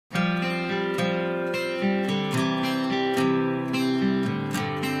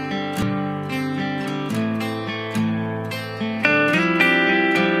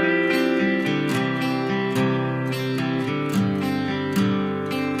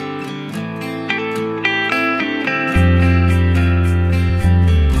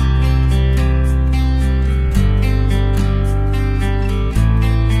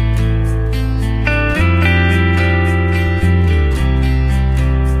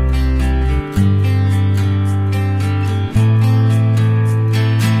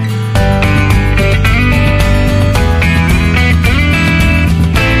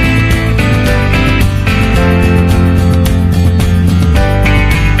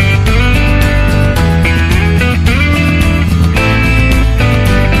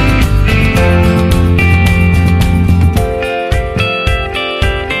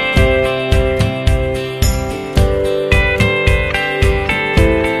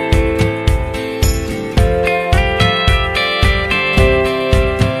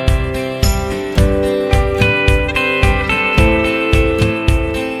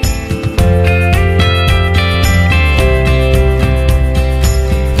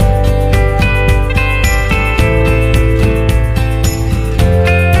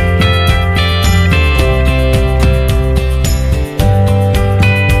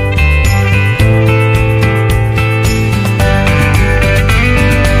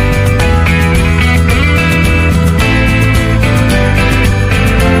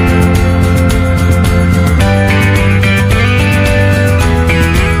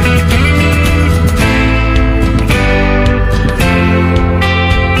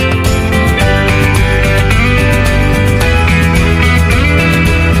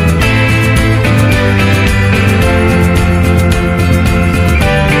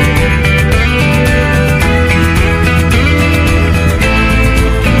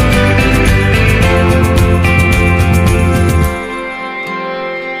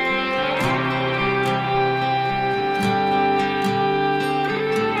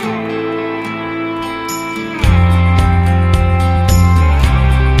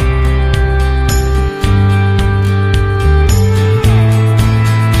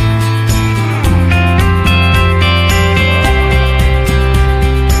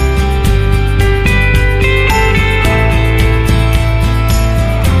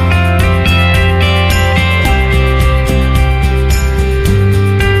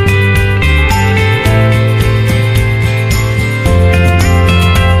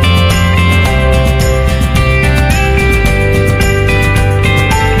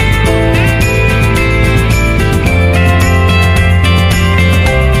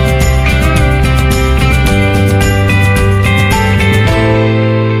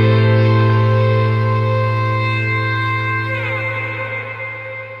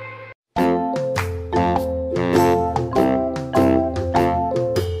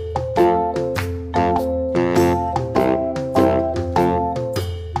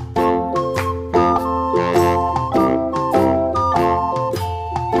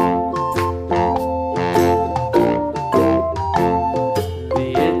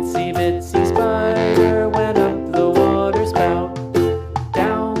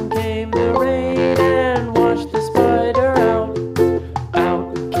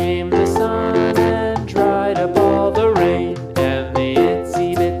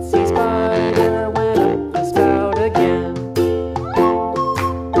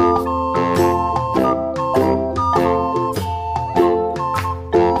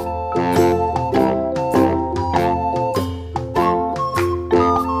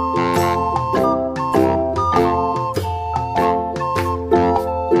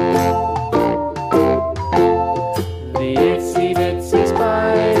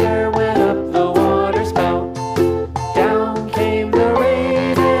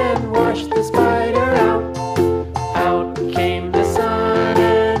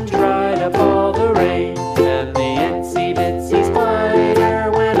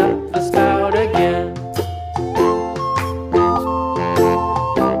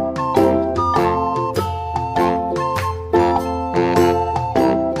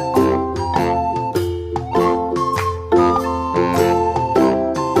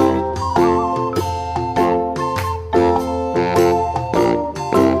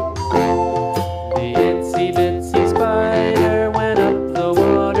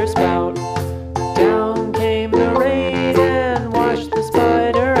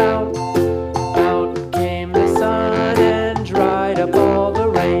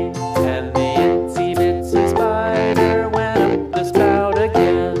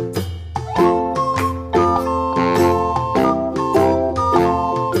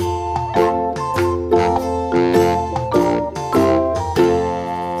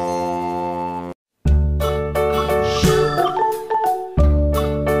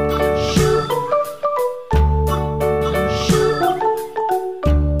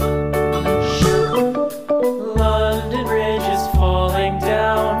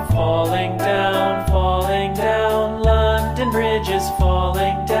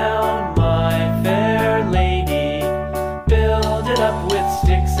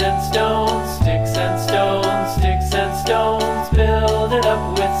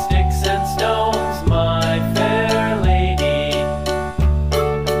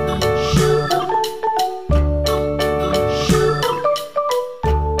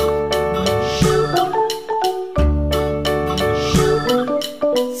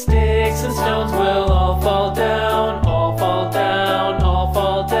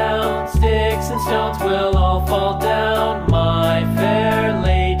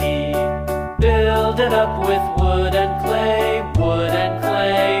Build it up with wood and clay, wood and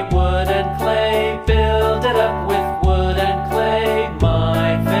clay, wood and clay. Build it up with wood and clay,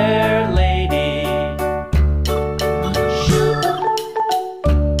 my fair lady.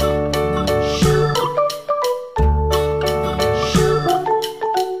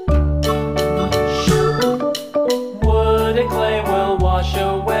 Wood and clay will wash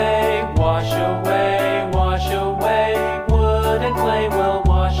away, wash away, wash away. Wood and clay will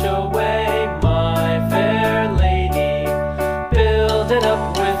wash away, my fair lady. Build it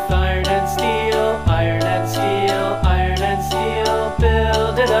up with iron and steel, iron and steel, iron and steel.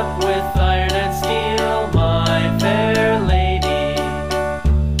 Build it up with iron and steel, my fair lady.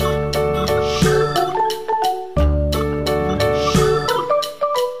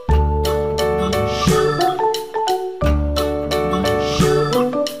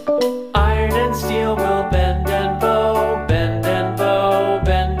 Iron and steel will bend and bow, bend and bow,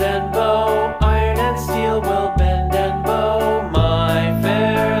 bend and bow. Iron and steel will bend and bow, my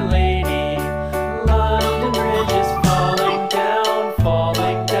fair lady. London Bridge is falling down,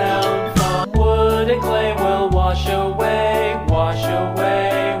 falling down, falling. Wood and clay will wash away, wash away.